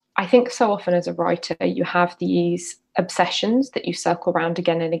I think so often as a writer, you have these obsessions that you circle around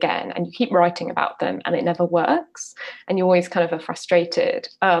again and again, and you keep writing about them and it never works. And you always kind of are frustrated.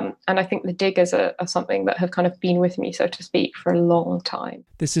 And I think the diggers are something that have kind of been with me, so to speak, for a long time.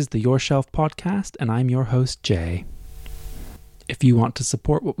 This is the Your Shelf podcast, and I'm your host, Jay. If you want to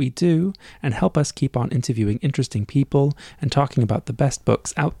support what we do and help us keep on interviewing interesting people and talking about the best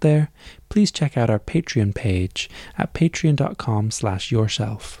books out there, please check out our Patreon page at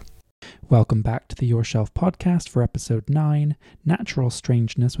patreon.com/yourshelf. Welcome back to the Your Shelf podcast for episode 9, Natural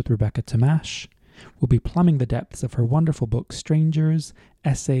Strangeness with Rebecca Tamás. We'll be plumbing the depths of her wonderful book, Strangers,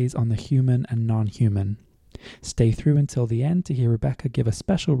 Essays on the Human and Non-Human. Stay through until the end to hear Rebecca give a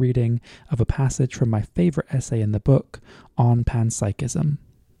special reading of a passage from my favourite essay in the book, on panpsychism.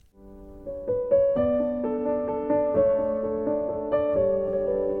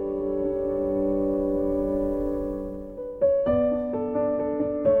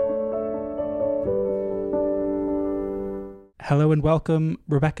 Hello and welcome,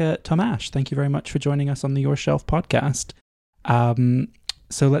 Rebecca Tamás. Thank you very much for joining us on the Your Shelf podcast.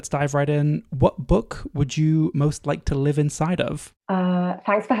 So let's dive right in. What book would you most like to live inside of?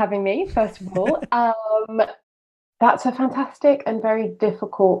 Thanks for having me, first of all. That's a fantastic and very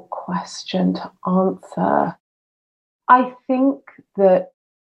difficult question to answer. I think that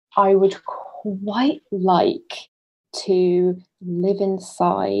I would quite like to live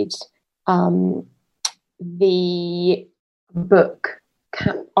inside the book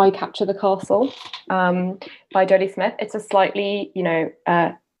I Capture the Castle by Jodie Smith. It's a slightly,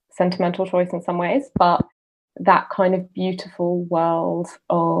 sentimental choice in some ways, but that kind of beautiful world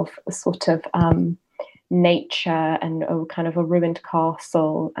of sort of nature and a kind of a ruined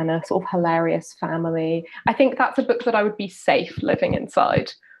castle and a sort of hilarious family. I think that's a book that I would be safe living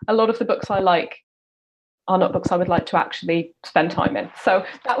inside. A lot of the books I like are not books I would like to actually spend time in. So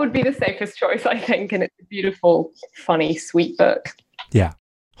that would be the safest choice, I think. And it's a beautiful, funny, sweet book. Yeah.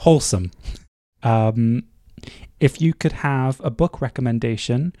 Wholesome. If you could have a book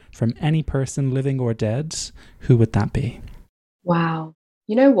recommendation from any person, living or dead, who would that be? Wow.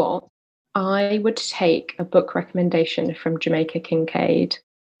 You know what? I would take a book recommendation from Jamaica Kincaid,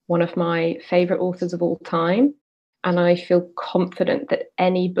 one of my favourite authors of all time. And I feel confident that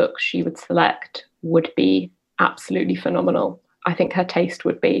any book she would select would be absolutely phenomenal. I think her taste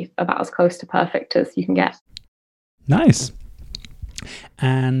would be about as close to perfect as you can get. Nice.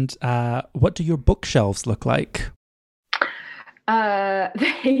 And what do your bookshelves look like? At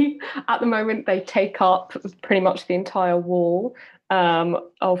the moment, they take up pretty much the entire wall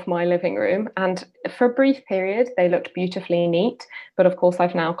of my living room. And for a brief period, they looked beautifully neat. But of course,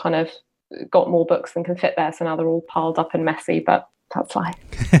 I've now kind of got more books than can fit there. So now they're all piled up and messy, but that's life.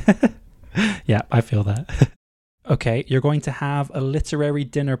 Yeah, I feel that. Okay, you're going to have a literary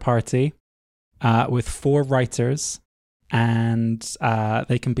dinner party with 4 writers, and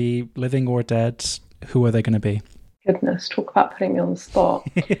they can be living or dead. Who are they going to be? Goodness, talk about putting me on the spot.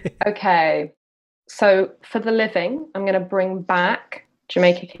 Okay, so for the living, I'm going to bring back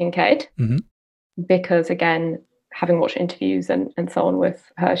Jamaica Kincaid, because again, having watched interviews and so on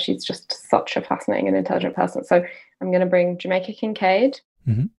with her, she's just such a fascinating and intelligent person. So I'm going to bring Jamaica Kincaid.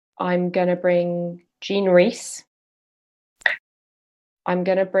 I'm going to bring Jean Rhys. I'm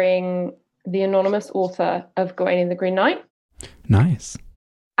going to bring the anonymous author of Gawain and the Green Knight. Nice.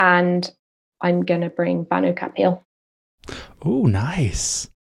 And I'm going to bring Banu Kapil. Oh, nice.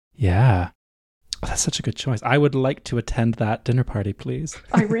 Yeah. Oh, that's such a good choice. I would like to attend that dinner party, please.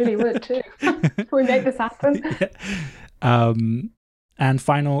 I really would too. Can we make this happen? Yeah. And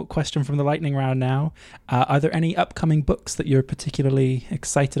final question from the lightning round now. Are there any upcoming books that you're particularly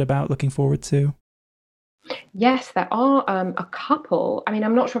excited about, looking forward to? Yes, there are a couple. I mean,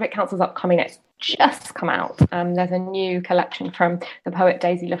 I'm not sure if it counts as upcoming. It's just come out. There's a new collection from the poet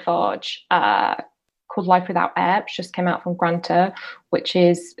Daisy Lafarge called Life Without Air, which just came out from Granta, which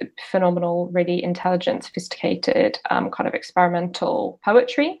is phenomenal, really intelligent, sophisticated, kind of experimental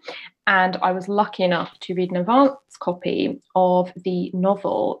poetry. And I was lucky enough to read an advance copy of the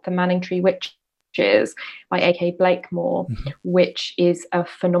novel The Manningtree Witches by A.K. Blakemore, which is a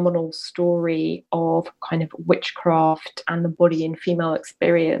phenomenal story of kind of witchcraft and the body and female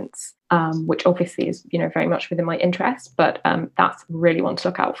experience, which obviously is, very much within my interest, but that's really one to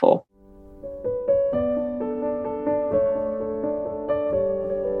look out for.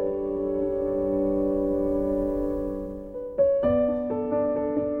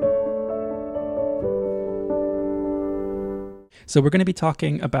 So we're going to be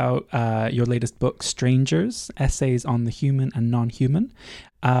talking about your latest book, Strangers, Essays on the Human and Non-Human.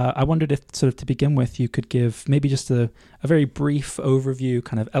 I wondered if, sort of to begin with, you could give maybe just a very brief overview,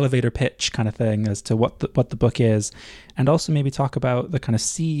 kind of elevator pitch kind of thing as to what the book is, and also maybe talk about the kind of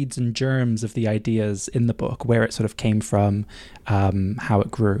seeds and germs of the ideas in the book, where it sort of came from, how it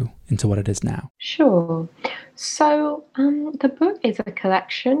grew into what it is now. Sure. So the book is a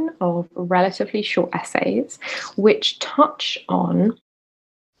collection of relatively short essays which touch on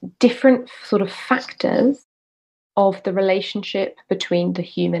different sort of factors of the relationship between the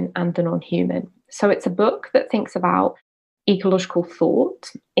human and the non-human. So it's a book that thinks about ecological thought.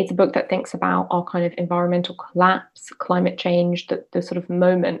 It's a book that thinks about our kind of environmental collapse, climate change, the sort of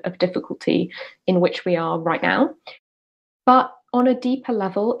moment of difficulty in which we are right now. But on a deeper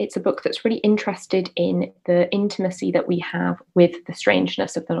level, it's a book that's really interested in the intimacy that we have with the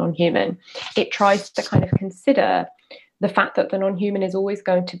strangeness of the non-human. It tries to kind of consider the fact that the non-human is always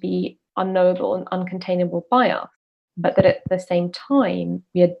going to be unknowable and uncontainable by us, but that at the same time,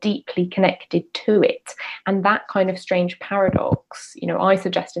 we are deeply connected to it. And that kind of strange paradox, I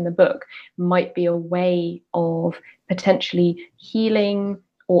suggest in the book, might be a way of potentially healing,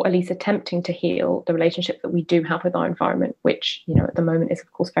 or at least attempting to heal, the relationship that we do have with our environment, which, at the moment is,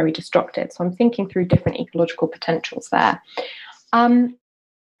 of course, very destructive. So I'm thinking through different ecological potentials there.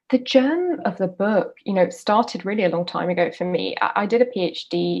 The germ of the book, started really a long time ago for me. I did a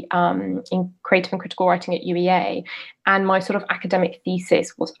PhD in creative and critical writing at UEA, and my sort of academic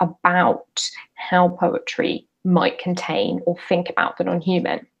thesis was about how poetry might contain or think about the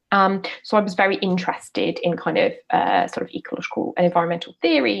non-human. So I was very interested in kind of sort of ecological and environmental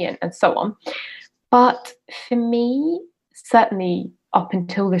theory and so on. But for me, certainly up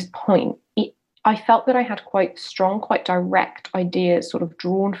until this point, I felt that I had quite strong, quite direct ideas sort of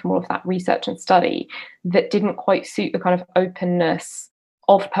drawn from all of that research and study that didn't quite suit the kind of openness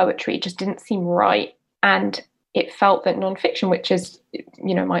of poetry. It just didn't seem right. And it felt that nonfiction, which is,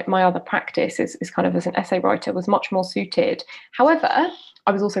 my other practice is kind of as an essay writer, was much more suited. However,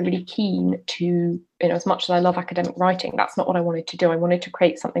 I was also really keen to, as much as I love academic writing, that's not what I wanted to do. I wanted to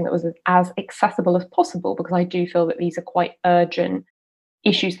create something that was as accessible as possible, because I do feel that these are quite urgent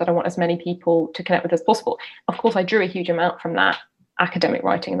issues that I want as many people to connect with as possible. Of course, I drew a huge amount from that academic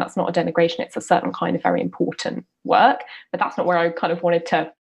writing, and that's not a denigration. It's a certain kind of very important work, but that's not where I kind of wanted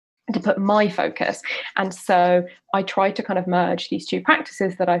to put my focus. And so I tried to kind of merge these two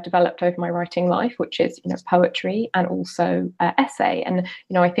practices that I've developed over my writing life, which is, poetry and also essay. And,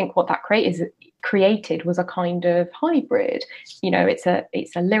 I think what that created was a kind of hybrid. It's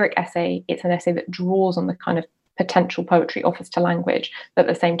a lyric essay. It's an essay that draws on the kind of potential poetry offers to language, but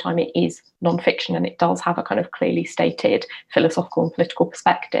at the same time it is nonfiction, and it does have a kind of clearly stated philosophical and political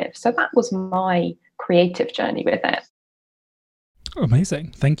perspective. So that was my creative journey with it.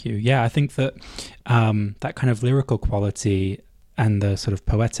 Amazing. Thank you. Yeah, I think that that kind of lyrical quality and the sort of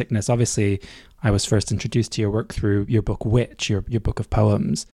poeticness, obviously I was first introduced to your work through your book Witch, your book of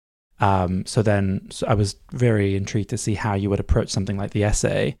poems. So I was very intrigued to see how you would approach something like the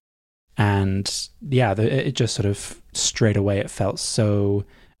essay. And yeah, it just sort of straight away, it felt so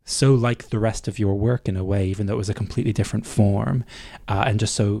like the rest of your work in a way, even though it was a completely different form, and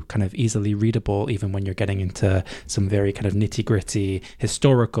just so kind of easily readable, even when you're getting into some very kind of nitty gritty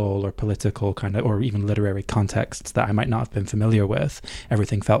historical or political kind of, or even literary contexts that I might not have been familiar with.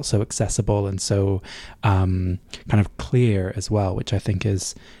 Everything felt so accessible and so kind of clear as well, which I think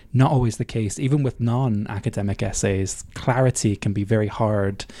is not always the case. Even with non-academic essays, clarity can be very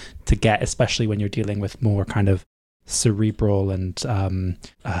hard to get, especially when you're dealing with more kind of cerebral and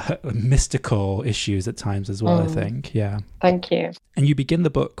mystical issues at times as well, I think. Yeah. Thank you. And you begin the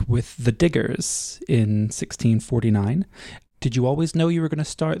book with the Diggers in 1649. Did you always know you were going to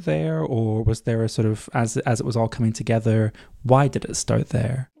start there, or was there a sort of, as it was all coming together, why did it start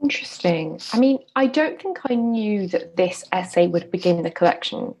there? Interesting. I mean, I don't think I knew that this essay would begin the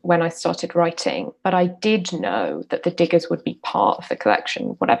collection when I started writing, but I did know that the Diggers would be part of the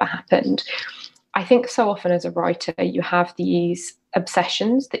collection, whatever happened. I think so often as a writer, you have these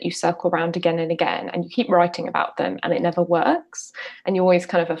obsessions that you circle around again and again, and you keep writing about them and it never works. And you always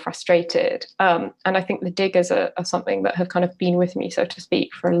kind of are frustrated. And I think the Diggers are something that have kind of been with me, so to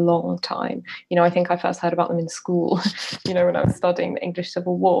speak, for a long time. I think I first heard about them in school, when I was studying the English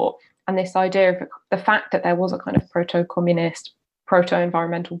Civil War. And this idea of the fact that there was a kind of proto-communist,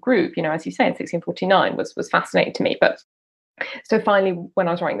 proto-environmental group, as you say, in 1649 was fascinating to me. But so finally, when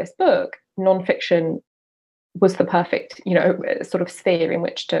I was writing this book, nonfiction was the perfect, sort of sphere in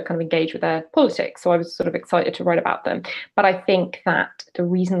which to kind of engage with their politics. So I was sort of excited to write about them. But I think that the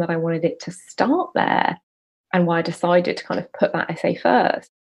reason that I wanted it to start there, and why I decided to kind of put that essay first,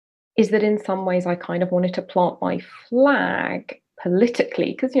 is that in some ways I kind of wanted to plant my flag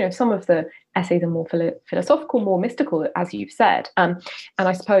politically, because some of the essays are more philosophical, more mystical, as you've said, and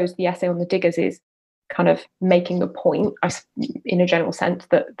I suppose the essay on the diggers is kind of making the point, in a general sense,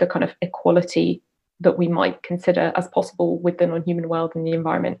 that the kind of equality that we might consider as possible with the non-human world and the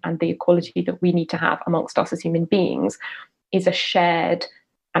environment, and the equality that we need to have amongst us as human beings, is a shared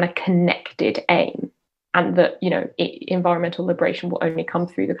and a connected aim. And that, environmental liberation will only come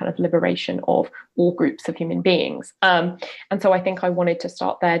through the kind of liberation of all groups of human beings. And so I think I wanted to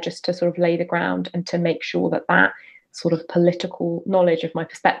start there, just to sort of lay the ground and to make sure that sort of political knowledge of my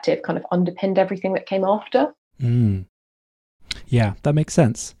perspective kind of underpinned everything that came after. Yeah, that makes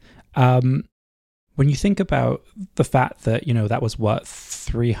sense. When you think about the fact that, that was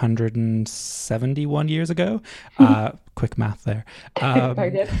 371 years ago, quick math there.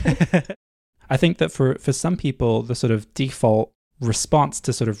 Very good. I think that for some people, the sort of default response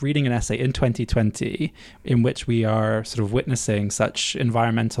to sort of reading an essay in 2020, in which we are sort of witnessing such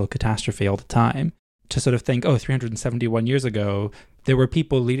environmental catastrophe all the time, to sort of think, 371 years ago, there were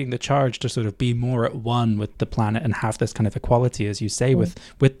people leading the charge to sort of be more at one with the planet and have this kind of equality, as you say,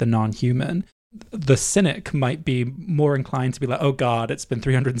 with the non-human. The cynic might be more inclined to be like, oh God, it's been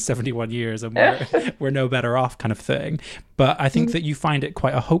 371 years and we're no better off, kind of thing. But I think that you find it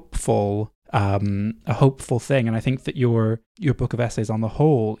quite a hopeful thing, and I think that your book of essays on the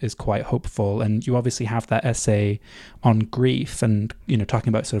whole is quite hopeful. And you obviously have that essay on grief, and talking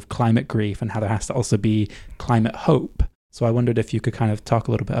about sort of climate grief and how there has to also be climate hope. So I wondered if you could kind of talk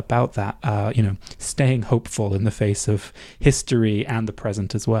a little bit about that, staying hopeful in the face of history and the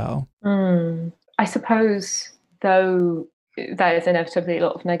present as well. I suppose, though, there is inevitably a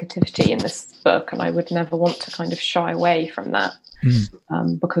lot of negativity in this book, and I would never want to kind of shy away from that,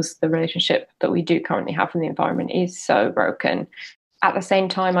 because the relationship that we do currently have with the environment is so broken. At the same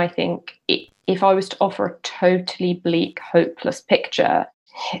time, I think if I was to offer a totally bleak, hopeless picture,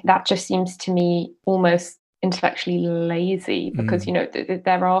 that just seems to me almost intellectually lazy, because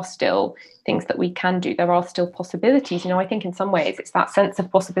there are still things that we can do. There are still possibilities. I think in some ways it's that sense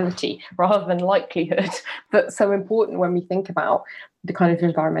of possibility rather than likelihood that's so important when we think about the kind of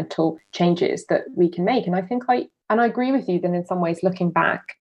environmental changes that we can make. And I think I agree with you that in some ways, looking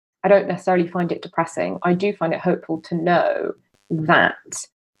back, I don't necessarily find it depressing. I do find it hopeful to know that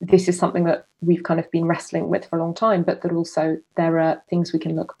this is something that we've kind of been wrestling with for a long time, but that also there are things we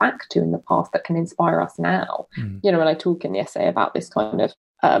can look back to in the past that can inspire us now. When I talk in the essay about this kind of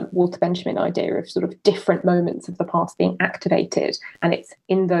Walter Benjamin idea of sort of different moments of the past being activated, and it's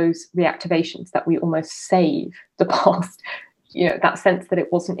in those reactivations that we almost save the past, that sense that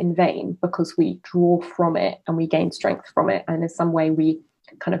it wasn't in vain, because we draw from it and we gain strength from it, and in some way we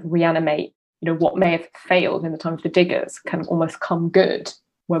kind of reanimate, what may have failed in the time of the diggers can almost come good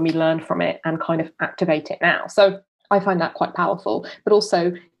when we learn from it and kind of activate it now. So I find that quite powerful. But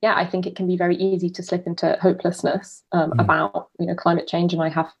also, I think it can be very easy to slip into hopelessness about, climate change. And I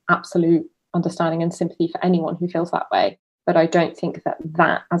have absolute understanding and sympathy for anyone who feels that way. But I don't think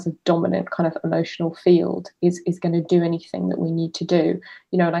that as a dominant kind of emotional field is going to do anything that we need to do.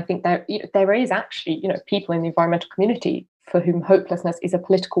 And I think there is actually, people in the environmental community for whom hopelessness is a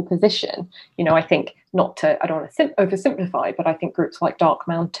political position. I think I don't want to oversimplify, but I think groups like Dark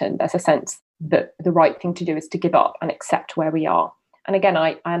Mountain, there's a sense that the right thing to do is to give up and accept where we are. And again,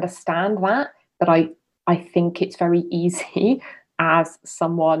 I understand that, but I think it's very easy as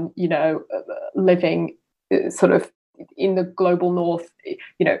someone, living sort of in the global north,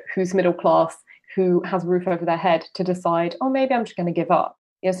 who's middle class, who has a roof over their head, to decide, maybe I'm just going to give up.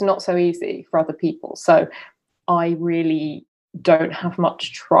 It's not so easy for other people. So I really don't have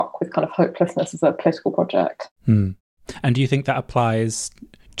much truck with kind of hopelessness as a political project. And do you think that applies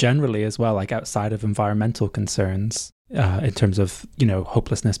generally as well, like outside of environmental concerns, in terms of,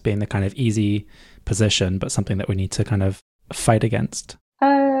 hopelessness being the kind of easy position, but something that we need to kind of fight against?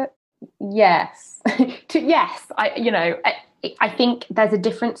 Yes. Yes. I think there's a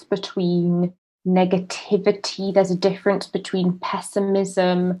difference between negativity. There's a difference between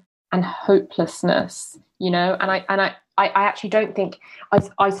pessimism and hopelessness, and I actually don't think,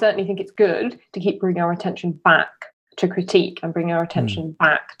 I certainly think it's good to keep bringing our attention back to critique and bringing our attention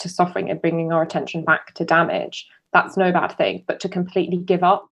back to suffering and bringing our attention back to damage. That's no bad thing. But to completely give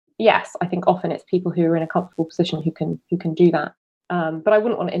up, yes, I think often it's people who are in a comfortable position who can do that. But I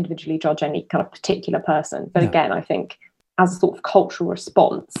wouldn't want to individually judge any kind of particular person. But again, I think as a sort of cultural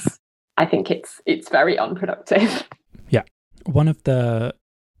response, I think it's very unproductive. Yeah. One of the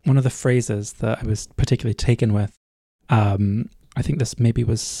phrases that I was particularly taken with, I think this maybe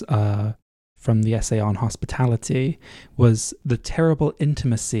was from the essay on hospitality, was the terrible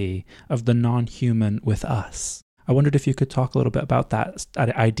intimacy of the non-human with us. I wondered if you could talk a little bit about that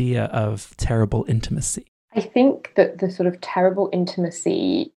idea of terrible intimacy. I think that the sort of terrible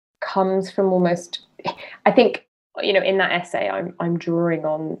intimacy comes from almost, I think, in that essay, I'm drawing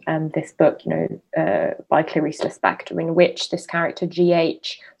on this book, by Clarice Lispector, in which this character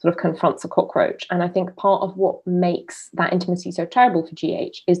GH sort of confronts a cockroach. And I think part of what makes that intimacy so terrible for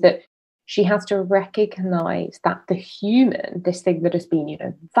GH is that she has to recognize that the human, this thing that has been,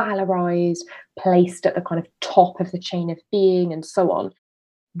 valorized, placed at the kind of top of the chain of being and so on,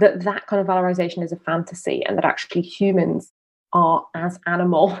 that kind of valorization is a fantasy, and that actually humans are as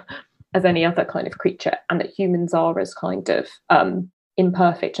animal as any other kind of creature, and that humans are as kind of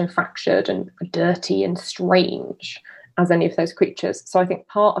imperfect and fractured and dirty and strange as any of those creatures. So I think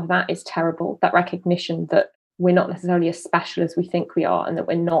part of that is terrible, that recognition that we're not necessarily as special as we think we are, and that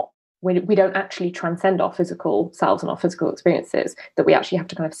we don't actually transcend our physical selves and our physical experiences, that we actually have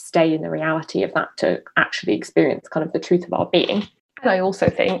to kind of stay in the reality of that to actually experience kind of the truth of our being. And I also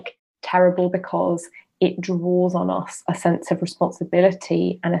think terrible because it draws on us a sense of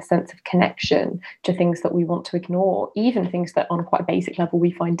responsibility and a sense of connection to things that we want to ignore, even things that on quite a basic level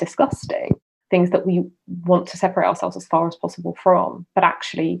we find disgusting, things that we want to separate ourselves as far as possible from. But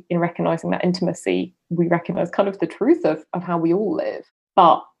actually, in recognizing that intimacy, we recognize kind of the truth of how we all live.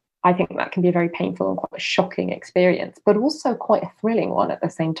 But I think that can be a very painful and quite a shocking experience, but also quite a thrilling one at the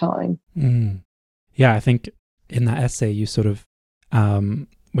same time. Yeah, I think in that essay, you sort of,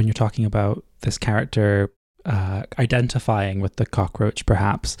 when you're talking about this character identifying with the cockroach,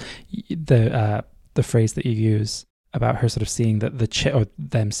 perhaps, the phrase that you use about her sort of seeing that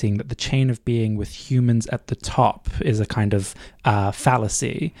them seeing that the chain of being with humans at the top is a kind of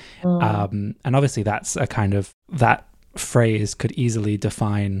fallacy. And obviously that's a kind of, that phrase could easily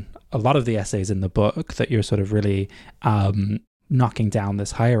define a lot of the essays in the book, that you're sort of really knocking down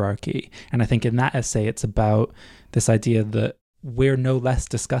this hierarchy. And I think in that essay, it's about this idea that we're no less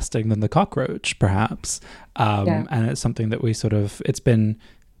disgusting than the cockroach, perhaps. And it's something that it's been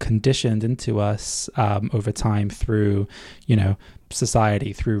conditioned into us over time through,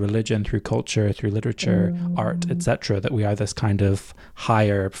 society, through religion, through culture, through literature, art, etc., that we are this kind of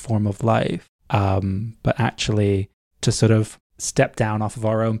higher form of life. But actually, to sort of step down off of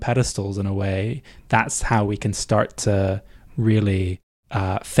our own pedestals in a way, that's how we can start to really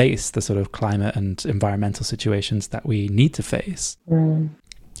face the sort of climate and environmental situations that we need to face.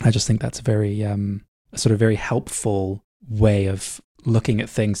 I just think that's a very sort of very helpful way of looking at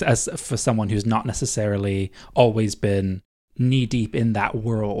things, as for someone who's not necessarily always been knee deep in that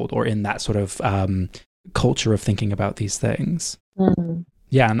world or in that sort of culture of thinking about these things.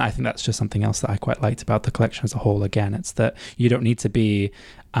 Yeah, and I think that's just something else that I quite liked about the collection as a whole. Again, it's that you don't need to be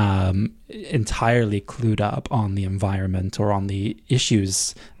entirely clued up on the environment or on the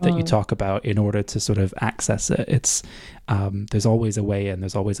issues that you talk about in order to sort of access it. It's there's always a way, and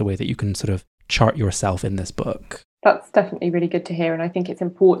there's always a way that you can sort of chart yourself in this book. That's definitely really good to hear, and I think it's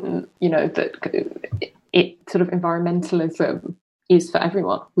important, that it sort of environmentalism is for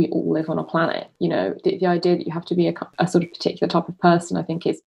everyone. We all live on a planet. The idea that you have to be a sort of particular type of person, I think,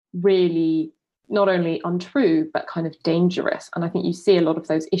 is really not only untrue, but kind of dangerous. And I think you see a lot of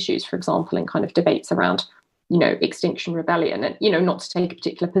those issues, for example, in kind of debates around, Extinction Rebellion. And, not to take a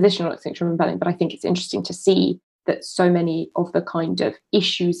particular position on Extinction Rebellion, but I think it's interesting to see that so many of the kind of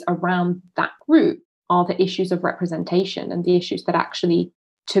issues around that group are the issues of representation, and the issues that actually,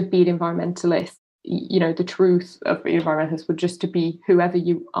 to be an environmentalist, the truth of being environmentalist would just to be whoever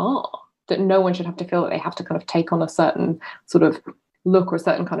you are, that no one should have to feel that they have to kind of take on a certain sort of look or a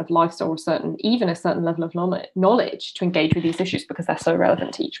certain kind of lifestyle or even a certain level of knowledge to engage with these issues, because they're so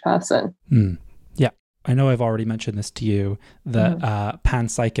relevant to each person. Yeah. I know I've already mentioned this to you, that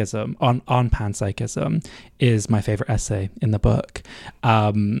panpsychism, on panpsychism, is my favorite essay in the book.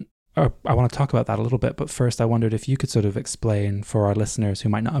 I want to talk about that a little bit, but first I wondered if you could sort of explain for our listeners who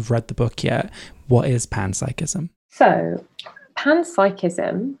might not have read the book yet, what is panpsychism? So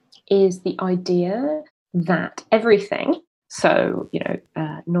panpsychism is the idea that everything, so,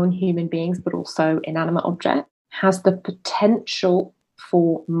 non-human beings, but also inanimate object, has the potential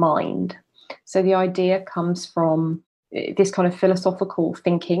for mind. So the idea comes from this kind of philosophical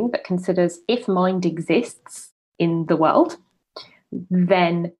thinking that considers if mind exists in the world,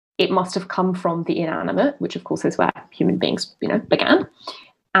 then it must have come from the inanimate, which of course is where human beings, began.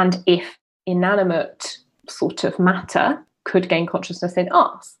 And if inanimate sort of matter could gain consciousness in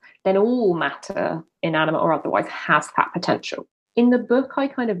us, then all matter, inanimate or otherwise, has that potential. In the book, I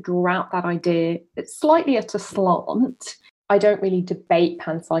kind of draw out that idea slightly at a slant. I don't really debate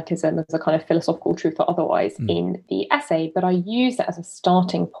panpsychism as a kind of philosophical truth or otherwise in the essay, but I use it as a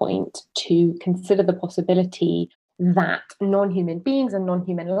starting point to consider the possibility that non-human beings and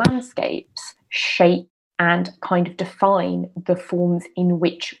non-human landscapes shape and kind of define the forms in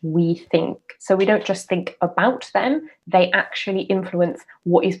which we think. So we don't just think about them, they actually influence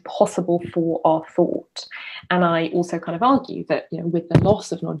what is possible for our thought. And I also kind of argue that, with the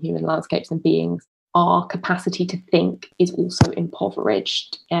loss of non-human landscapes and beings, our capacity to think is also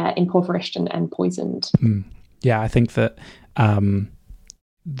impoverished and poisoned. Yeah, I think that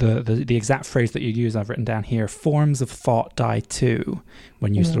the exact phrase that you use, I've written down here, forms of thought die too,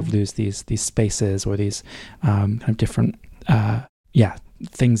 when you sort of lose these spaces or these kind of different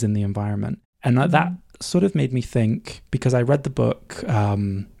things in the environment. And that sort of made me think, because I read the book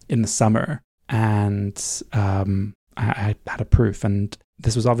in the summer, and I had a proof, and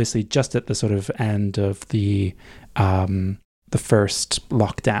this was obviously just at the sort of end of the first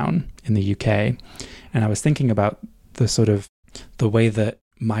lockdown in the UK, and I was thinking about the way that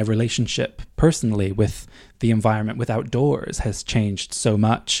my relationship personally with the environment, with outdoors, has changed so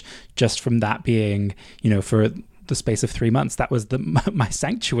much, just from that being, for the space of 3 months, that was my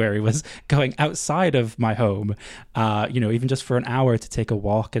sanctuary, was going outside of my home, even just for an hour to take a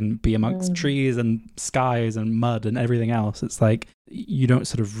walk and be amongst trees and skies and mud and everything else. It's like you don't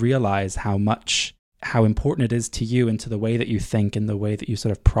sort of realize how important it is to you and to the way that you think and the way that you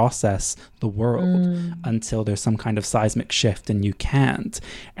sort of process the world until there's some kind of seismic shift and you can't.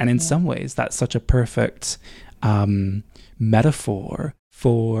 And in some ways, that's such a perfect metaphor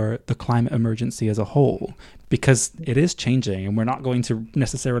for the climate emergency as a whole, because it is changing and we're not going to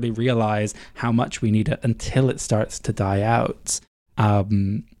necessarily realize how much we need it until it starts to die out.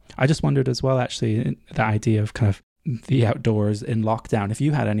 I just wondered as well, actually, the idea of kind of the outdoors in lockdown, if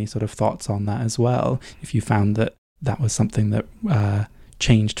you had any sort of thoughts on that as well, if you found that was something that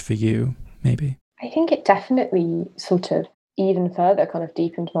changed for you, maybe. I think it definitely sort of even further kind of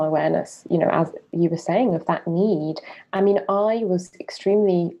deepened my awareness, as you were saying, of that need. I mean, I was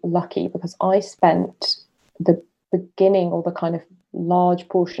extremely lucky because I spent the beginning, or the kind of large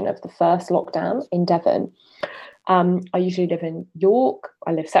portion of the first lockdown, in Devon. I usually live in York.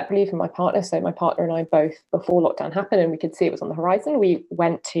 I live separately from my partner. So my partner and I both, before lockdown happened and we could see it was on the horizon, we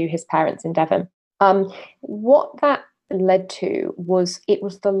went to his parents in Devon. What that led to was, it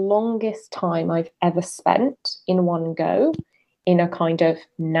was the longest time I've ever spent in one go in a kind of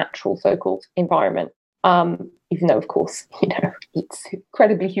natural so-called environment. Even though, of course, it's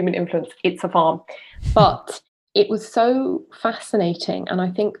incredibly human influence. It's a farm. But it was so fascinating. And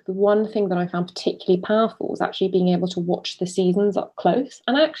I think the one thing that I found particularly powerful was actually being able to watch the seasons up close.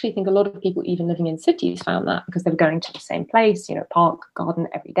 And I actually think a lot of people, even living in cities, found that, because they were going to the same place, park, garden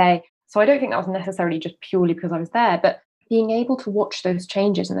every day. So I don't think that was necessarily just purely because I was there, but being able to watch those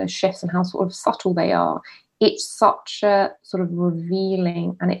changes and those shifts and how sort of subtle they are, it's such a sort of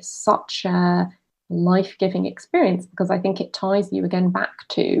revealing, and it's such a life-giving experience, because I think it ties you again back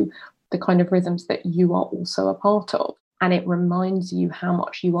to the kind of rhythms that you are also a part of. And it reminds you how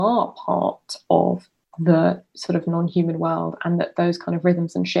much you are part of the sort of non-human world, and that those kind of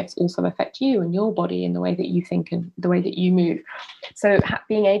rhythms and shifts also affect you and your body in the way that you think and the way that you move. So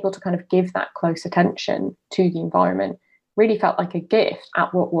being able to kind of give that close attention to the environment really felt like a gift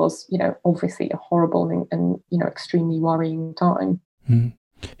at what was, obviously a horrible and extremely worrying time.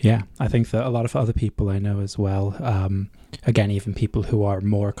 Yeah, I think that a lot of other people I know as well, again, even people who are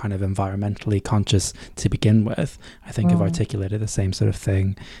more kind of environmentally conscious to begin with, I think have articulated the same sort of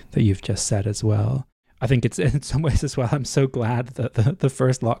thing that you've just said as well. I think it's in some ways as well, I'm so glad that the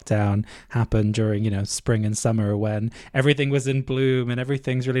first lockdown happened during, spring and summer, when everything was in bloom and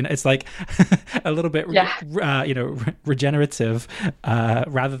everything's really, it's like a little bit, regenerative,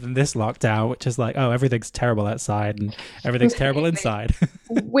 rather than this lockdown, which is like, oh, everything's terrible outside and everything's terrible inside.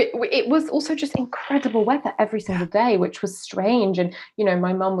 It was also just incredible weather every single day, which was strange. And,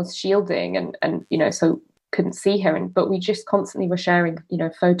 my mum was shielding and so couldn't see her, but we just constantly were sharing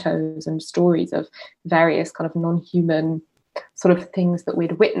photos and stories of various kind of non-human sort of things that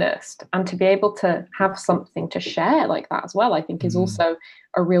we'd witnessed, and to be able to have something to share like that as well, I think is also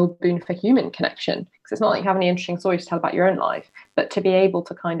a real boon for human connection, because it's not like you have any interesting stories to tell about your own life, but to be able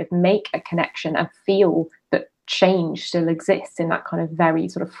to kind of make a connection and feel that change still exists in that kind of very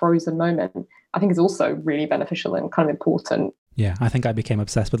sort of frozen moment, I think is also really beneficial and kind of important. Yeah, I think I became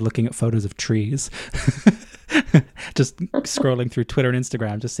obsessed with looking at photos of trees. Just scrolling through Twitter and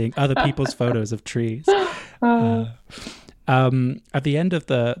Instagram, just seeing other people's photos of trees. At the end of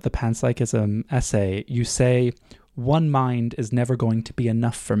the panpsychism essay, you say, "One mind is never going to be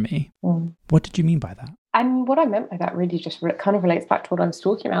enough for me." What did you mean by that? And what I meant by that really just kind of relates back to what I was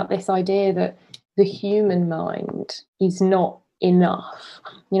talking about, this idea that the human mind is not enough.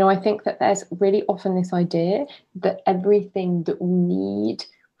 I think that there's really often this idea that everything that we need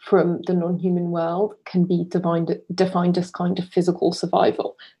from the non-human world can be defined as kind of physical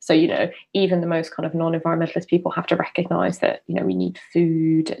survival. So, even the most kind of non-environmentalist people have to recognize that, we need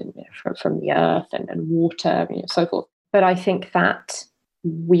food and, from the earth and water, so forth. But I think that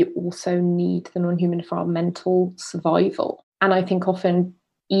we also need the non-human for our mental survival. And I think often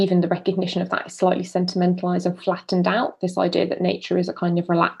even the recognition of that is slightly sentimentalized and flattened out. This idea that nature is a kind of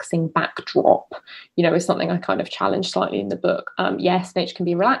relaxing backdrop, is something I kind of challenge slightly in the book. Yes, nature can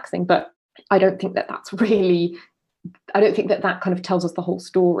be relaxing, but I don't think that kind of tells us the whole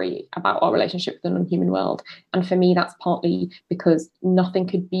story about our relationship with the non-human world. And for me, that's partly because nothing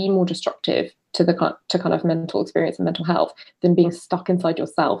could be more destructive to kind of mental experience and mental health than being stuck inside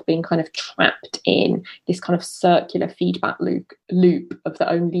yourself, being kind of trapped in this kind of circular feedback loop of the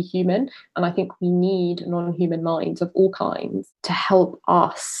only human. And I think we need non-human minds of all kinds to help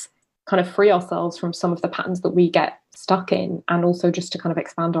us kind of free ourselves from some of the patterns that we get stuck in, and also just to kind of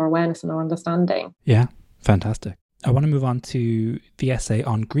expand our awareness and our understanding. Yeah, fantastic. I want to move on to the essay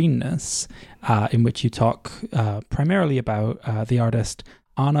on greenness, in which you talk primarily about the artist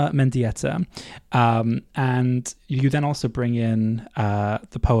Ana Mendieta, and you then also bring in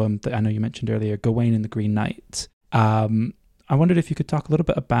the poem that I know you mentioned earlier, Gawain in the Green Knight. I wondered if you could talk a little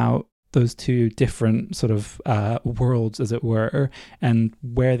bit about those two different sort of worlds, as it were, and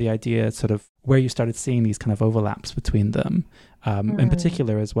where the idea where you started seeing these kind of overlaps between them. In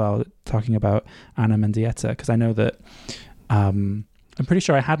particular as well, talking about Ana Mendieta, because I know that I'm pretty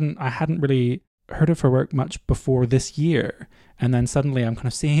sure I hadn't really heard of her work much before this year, and then suddenly I'm kind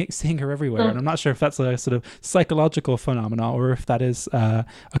of seeing her everywhere, and I'm not sure if that's a sort of psychological phenomenon or if that is a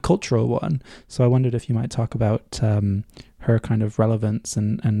cultural one. So I wondered if you might talk about her kind of relevance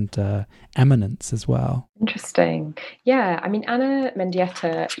and eminence as well. Interesting. Yeah, I mean, Ana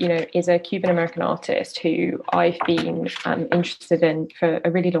Mendieta, is a Cuban-American artist who I've been interested in for a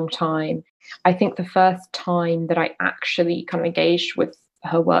really long time. I think the first time that I actually kind of engaged with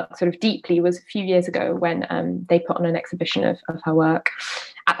her work sort of deeply was a few years ago when they put on an exhibition of her work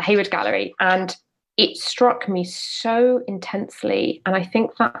at the Hayward Gallery. And it struck me so intensely. And I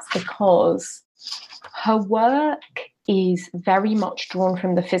think that's because her work is very much drawn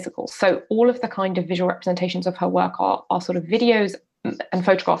from the physical. So all of the kind of visual representations of her work are sort of videos and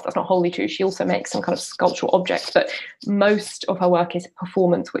photographs. That's not wholly true. She also makes some kind of sculptural objects, but most of her work is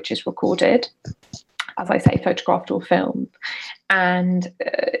performance, which is recorded, as I say, photographed or filmed. And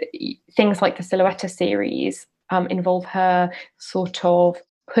things like the Silhouette series involve her sort of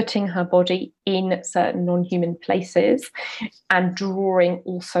putting her body in certain non-human places and drawing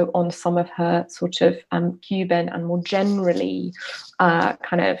also on some of her sort of Cuban and more generally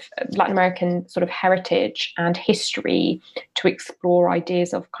kind of Latin American sort of heritage and history to explore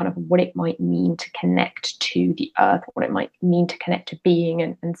ideas of kind of what it might mean to connect to the earth, what it might mean to connect to being,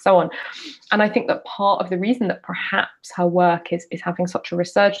 and so on. And I think that part of the reason that perhaps her work is having such a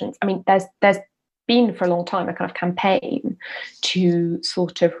resurgence, I mean, there's been for a long time a kind of campaign to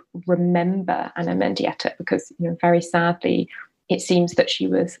sort of remember Ana Mendieta, because very sadly it seems that she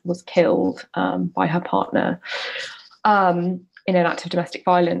was killed by her partner in an act of domestic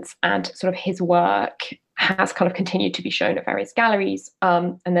violence, and sort of his work has kind of continued to be shown at various galleries,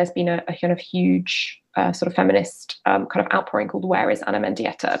 and there's been a kind of huge sort of feminist kind of outpouring called Where is Ana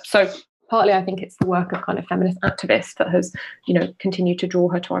Mendieta? So partly, I think it's the work of kind of feminist activists that has, continued to draw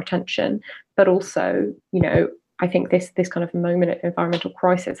her to our attention. But also, I think this kind of moment of environmental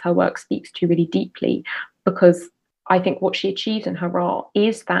crisis, her work speaks to really deeply, because I think what she achieves in her art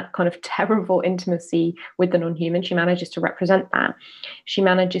is that kind of terrible intimacy with the non-human. She manages to represent that. She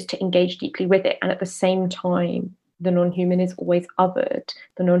manages to engage deeply with it. And at the same time, the non-human is always othered.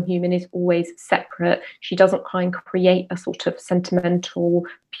 The non-human is always separate. She doesn't kind of create a sort of sentimental,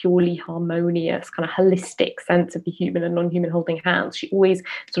 purely harmonious, kind of holistic sense of the human and non-human holding hands. She always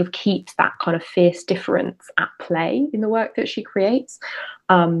sort of keeps that kind of fierce difference at play in the work that she creates,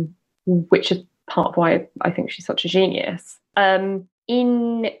 which is part of why I think she's such a genius.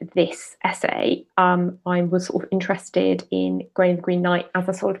 In this essay, I was sort of interested in Gawain the Green Knight as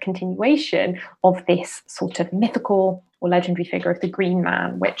a sort of continuation of this sort of mythical or legendary figure of the Green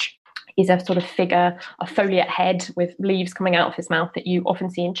Man, which is a sort of figure, a foliate head with leaves coming out of his mouth that you often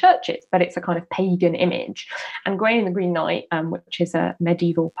see in churches, but it's a kind of pagan image. And Gawain the Green Knight, which is a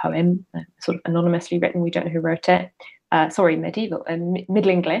medieval poem, sort of anonymously written, we don't know who wrote it, Middle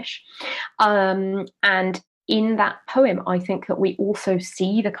English. And in that poem, I think that we also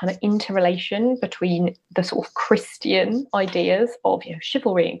see the kind of interrelation between the sort of Christian ideas of,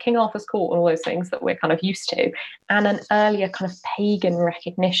 chivalry and King Arthur's court and all those things that we're kind of used to, and an earlier kind of pagan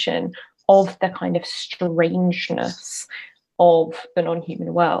recognition of the kind of strangeness of the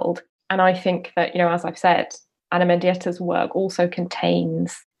non-human world. And I think that, as I've said, Anna Mendietta's work also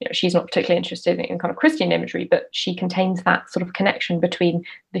contains, she's not particularly interested in kind of Christian imagery, but she contains that sort of connection between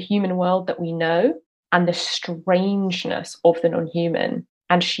the human world that we know and the strangeness of the non-human.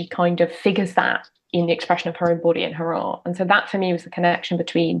 And she kind of figures that in the expression of her own body and her art. And so that for me was the connection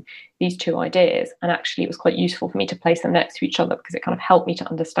between these two ideas. And actually it was quite useful for me to place them next to each other, because it kind of helped me to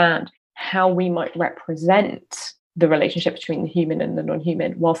understand how we might represent the relationship between the human and the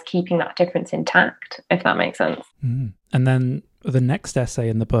non-human whilst keeping that difference intact, if that makes sense. And then the next essay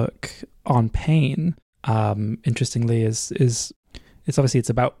in the book on pain, interestingly, is it's obviously, it's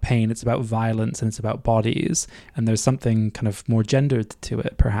about pain, it's about violence, and it's about bodies, and there's something kind of more gendered to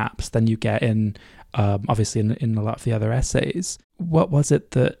it perhaps than you get in obviously in a lot of the other essays. What was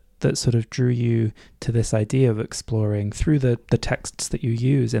it that sort of drew you to this idea of exploring through the texts that you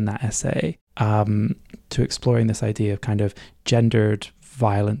use in that essay, to exploring this idea of kind of gendered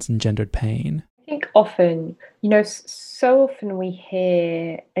violence and gendered pain? I think often, so often we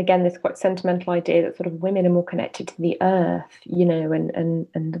hear, again, this quite sentimental idea that sort of women are more connected to the earth,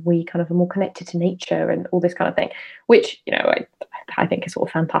 and we kind of are more connected to nature and all this kind of thing, which, I think is sort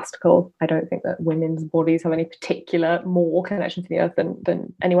of fantastical. I don't think that women's bodies have any particular more connection to the earth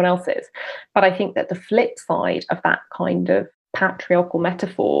than anyone else's. But I think that the flip side of that kind of patriarchal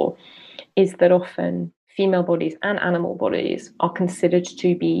metaphor is that often female bodies and animal bodies are considered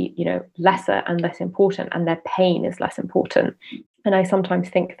to be, lesser and less important, and their pain is less important. And I sometimes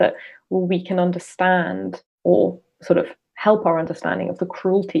think that we can understand, or sort of help our understanding of the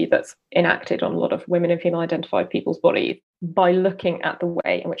cruelty that's enacted on a lot of women and female identified people's bodies by looking at the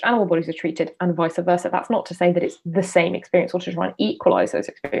way in which animal bodies are treated and vice versa. That's not to say that it's the same experience or to try and equalize those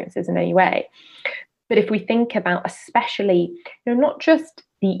experiences in any way. But if we think about, especially, not just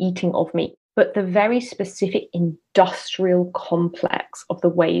the eating of meat, but the very specific industrial complex of the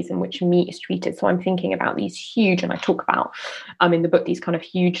ways in which meat is treated. So I'm thinking about these huge, and I talk about in the book, these kind of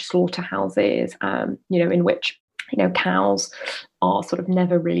huge slaughterhouses, in which, cows are sort of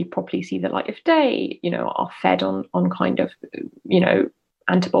never really properly see the light of day, are fed on kind of,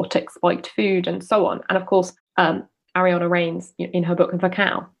 antibiotic spiked food and so on. And of course, Ariana Reines, in her book, The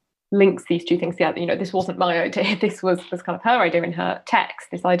Cow, links these two things together. This wasn't my idea. This was kind of her idea in her text,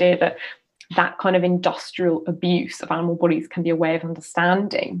 this idea that kind of industrial abuse of animal bodies can be a way of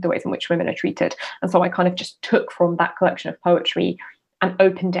understanding the ways in which women are treated. And so I kind of just took from that collection of poetry and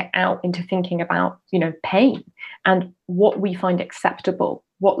opened it out into thinking about, pain and what we find acceptable,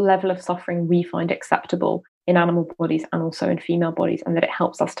 what level of suffering we find acceptable in animal bodies and also in female bodies, and that it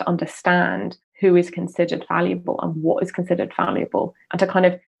helps us to understand who is considered valuable and what is considered valuable, and to kind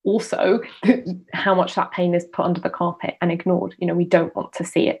of also how much that pain is put under the carpet and ignored. We don't want to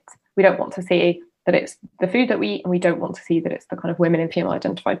see it. We don't want to see that it's the food that we eat, and we don't want to see that it's the kind of women and female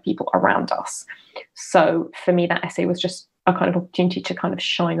identified people around us. So for me, that essay was just a kind of opportunity to kind of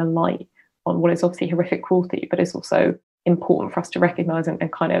shine a light on what is obviously horrific cruelty, but is also important for us to recognize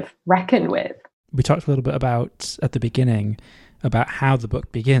and kind of reckon with. We talked a little bit about, at the beginning, about how the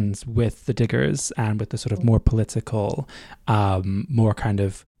book begins with the diggers and with the sort of more political, more kind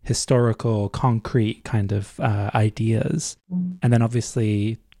of historical, concrete kind of ideas. And then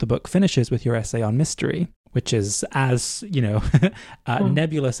obviously the book finishes with your essay on mystery, which is as,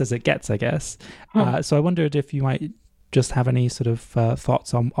 nebulous as it gets, I guess. So I wondered if you might just have any sort of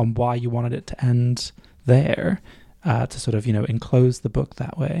thoughts on why you wanted it to end there, to sort of, enclose the book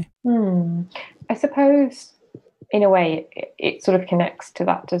that way. I suppose, in a way, it sort of connects to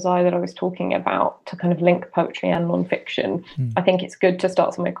that desire that I was talking about to kind of link poetry and nonfiction. I think it's good to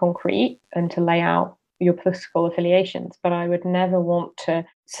start somewhere concrete and to lay out your political affiliations, but I would never want to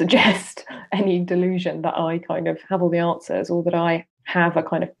suggest any delusion that I kind of have all the answers, or that I have a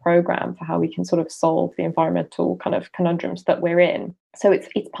kind of program for how we can sort of solve the environmental kind of conundrums that we're in. So it's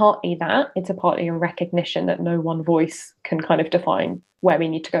partly that, it's partly a recognition that no one voice can kind of define where we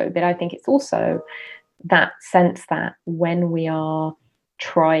need to go. But I think it's also that sense that when we are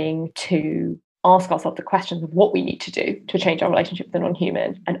trying to ask ourselves the questions of what we need to do to change our relationship with the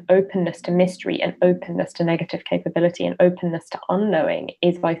non-human, and openness to mystery and openness to negative capability and openness to unknowing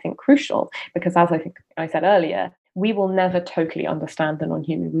is, I think, crucial, because as I think I said earlier, we will never totally understand the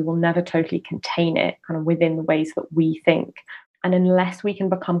non-human. We will never totally contain it kind of within the ways that we think. And unless we can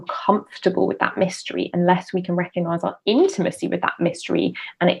become comfortable with that mystery, unless we can recognize our intimacy with that mystery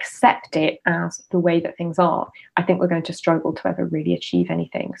and accept it as the way that things are, I think we're going to struggle to ever really achieve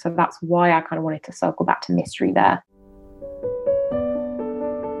anything. So that's why I kind of wanted to circle back to mystery there.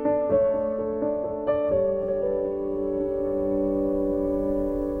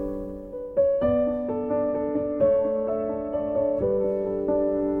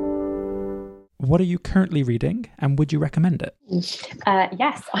 What are you currently reading, and would you recommend it?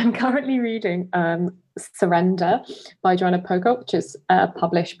 Yes, I'm currently reading Surrender by Joanna Pocock, which is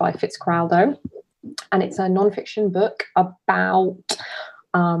published by Fitzcarraldo. And it's a nonfiction book about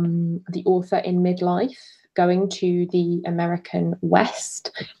the author in midlife going to the American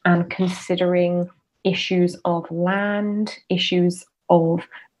West and considering issues of land, issues of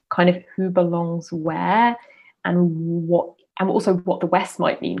kind of who belongs where, and also what the West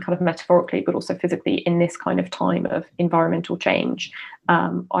might mean, kind of metaphorically, but also physically, in this kind of time of environmental change.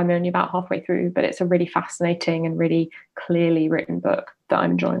 I'm only about halfway through, but it's a really fascinating and really clearly written book that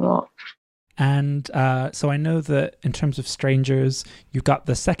I'm enjoying a lot. And so I know that in terms of Strangers, you've got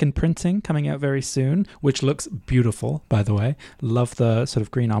the second printing coming out very soon, which looks beautiful, by the way. Love the sort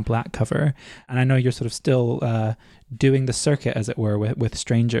of green on black cover. And I know you're sort of still doing the circuit, as it were, with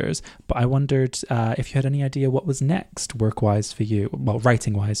Strangers. But I wondered if you had any idea what was next work-wise for you, well,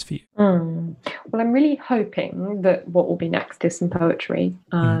 writing-wise for you. Well, I'm really hoping that what will be next is some poetry,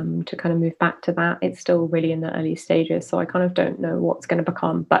 to kind of move back to that. It's still really in the early stages, so I kind of don't know what's going to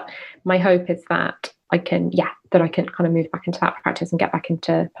become. But my hope is that I can kind of move back into that practice and get back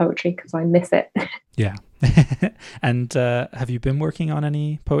into poetry, because I miss it. Yeah. And have you been working on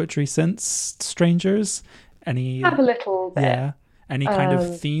any poetry since Strangers? Any? Have a little bit. Yeah. Any kind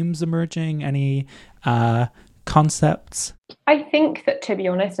of themes emerging? Any concepts? I think that, to be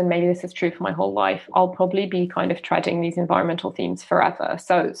honest, and maybe this is true for my whole life, I'll probably be kind of treading these environmental themes forever.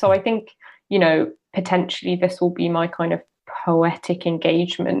 So I think, potentially this will be my kind of poetic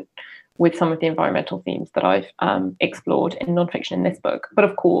engagement with some of the environmental themes that I've explored in nonfiction in this book, but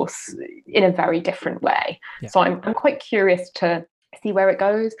of course in a very different way. Yeah. So I'm quite curious to see where it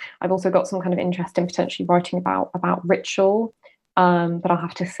goes. I've also got some kind of interest in potentially writing about ritual, but I'll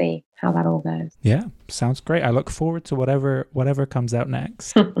have to see how that all goes. Yeah, sounds great. I look forward to whatever comes out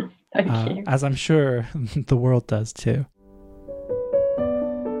next. Thank you. As I'm sure the world does too.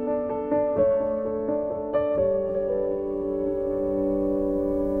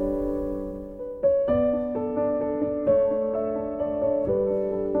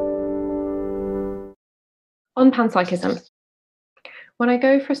 On panpsychism. When I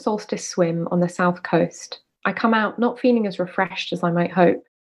go for a solstice swim on the south coast, I come out not feeling as refreshed as I might hope,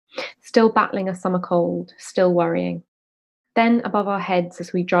 still battling a summer cold, still worrying. Then above our heads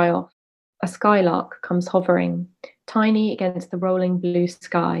as we dry off, a skylark comes hovering, tiny against the rolling blue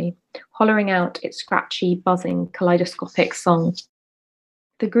sky, hollering out its scratchy, buzzing, kaleidoscopic song.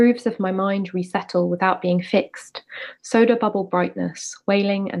 The grooves of my mind resettle without being fixed, soda bubble brightness,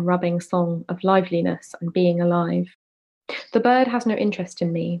 wailing and rubbing song of liveliness and being alive. The bird has no interest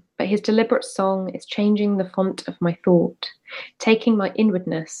in me, but his deliberate song is changing the font of my thought, taking my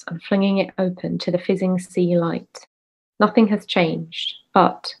inwardness and flinging it open to the fizzing sea light. Nothing has changed,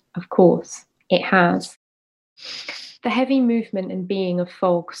 but, of course, it has. The heavy movement and being of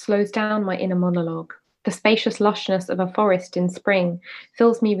fog slows down my inner monologue. The spacious lushness of a forest in spring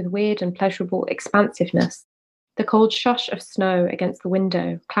fills me with weird and pleasurable expansiveness. The cold shush of snow against the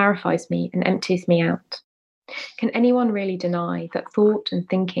window clarifies me and empties me out. Can anyone really deny that thought and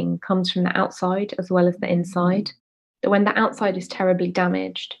thinking comes from the outside as well as the inside? That when the outside is terribly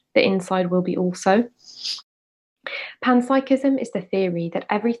damaged, the inside will be also? Panpsychism is the theory that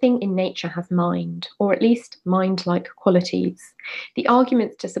everything in nature has mind, or at least mind-like qualities. The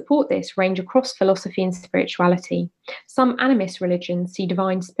arguments to support this range across philosophy and spirituality. Some animist religions see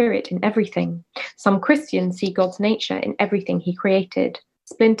divine spirit in everything. Some Christians see God's nature in everything he created,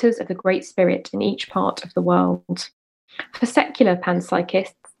 splinters of the Great Spirit in each part of the world. For secular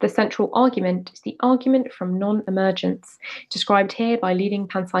panpsychists, the central argument is the argument from non-emergence, described here by leading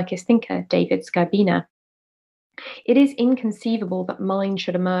panpsychist thinker David Skarbina. It is inconceivable that mind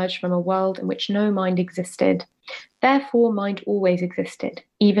should emerge from a world in which no mind existed. Therefore, mind always existed,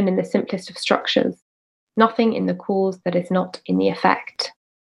 even in the simplest of structures. Nothing in the cause that is not in the effect.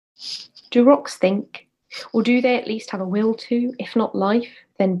 Do rocks think? Or do they at least have a will to, if not life,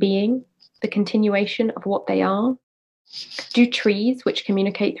 then being, the continuation of what they are? Do trees, which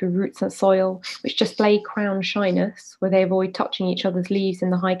communicate through roots and soil, which display crown shyness, where they avoid touching each other's leaves in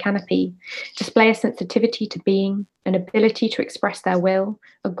the high canopy, display a sensitivity to being, an ability to express their will,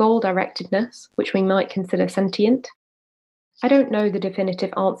 a goal-directedness, which we might consider sentient? I don't know the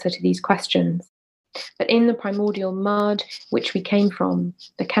definitive answer to these questions, but in the primordial mud which we came from,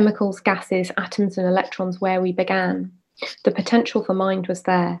 the chemicals, gases, atoms, and electrons where we began, the potential for mind was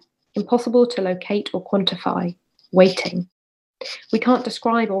there, impossible to locate or quantify, waiting. We can't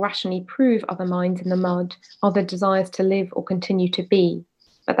describe or rationally prove other minds in the mud, other desires to live or continue to be,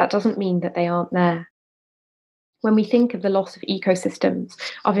 but that doesn't mean that they aren't there. When we think of the loss of ecosystems,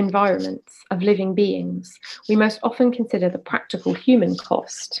 of environments, of living beings, we most often consider the practical human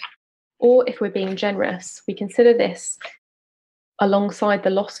cost. Or if we're being generous, we consider this alongside the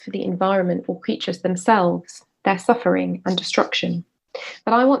loss for the environment or creatures themselves, their suffering and destruction.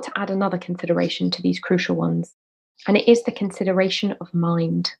 But I want to add another consideration to these crucial ones, and it is the consideration of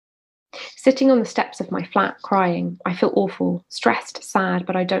mind. Sitting on the steps of my flat crying, I feel awful, stressed, sad,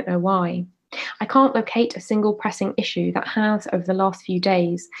 but I don't know why. I can't locate a single pressing issue that has, over the last few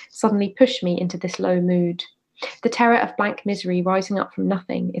days, suddenly pushed me into this low mood. The terror of blank misery rising up from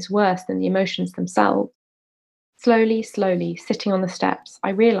nothing is worse than the emotions themselves. Slowly, sitting on the steps,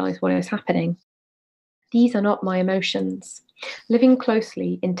 I realise what is happening. These are not my emotions. Living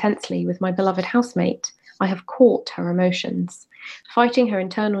closely, intensely with my beloved housemate, I have caught her emotions, fighting her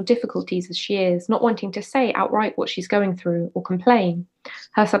internal difficulties as she is, not wanting to say outright what she's going through or complain.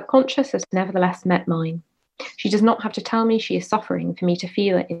 Her subconscious has nevertheless met mine. She does not have to tell me she is suffering for me to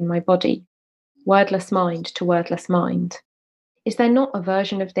feel it in my body. Wordless mind to wordless mind. Is there not a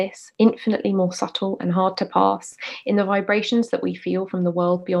version of this, infinitely more subtle and hard to pass, in the vibrations that we feel from the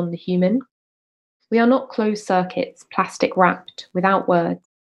world beyond the human? We are not closed circuits, plastic wrapped, without words.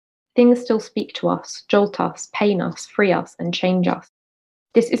 Things still speak to us, jolt us, pain us, free us, and change us.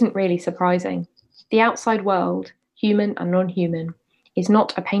 This isn't really surprising. The outside world, human and non-human, is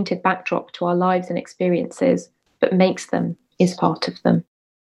not a painted backdrop to our lives and experiences, but makes them, is part of them.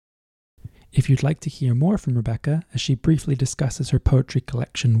 If you'd like to hear more from Rebecca as she briefly discusses her poetry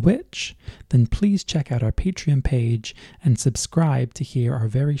collection Witch, then please check out our Patreon page and subscribe to hear our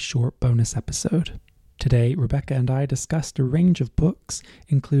very short bonus episode. Today, Rebecca and I discussed a range of books,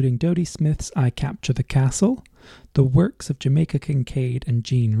 including Dodie Smith's I Capture the Castle, the works of Jamaica Kincaid and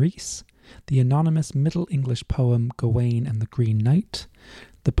Jean Rhys, the anonymous Middle English poem Gawain and the Green Knight,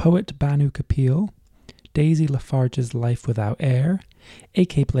 the poet Banu Kapil, Daisy Lafarge's Life Without Air,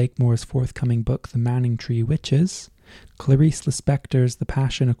 A.K. Blakemore's forthcoming book The Manning Tree Witches, Clarice Lispector's The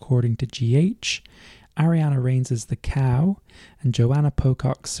Passion According to G.H., Ariana Reigns's The Cow, and Joanna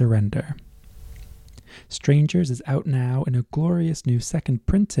Pocock's Surrender. Strangers is out now in a glorious new second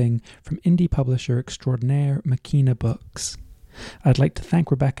printing from indie publisher extraordinaire Makina Books. I'd like to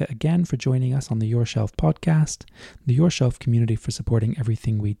thank Rebecca again for joining us on the Your Shelf podcast, the Your Shelf community for supporting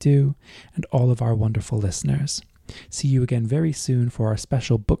everything we do, and all of our wonderful listeners. See you again very soon for our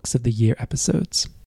special Books of the Year episodes.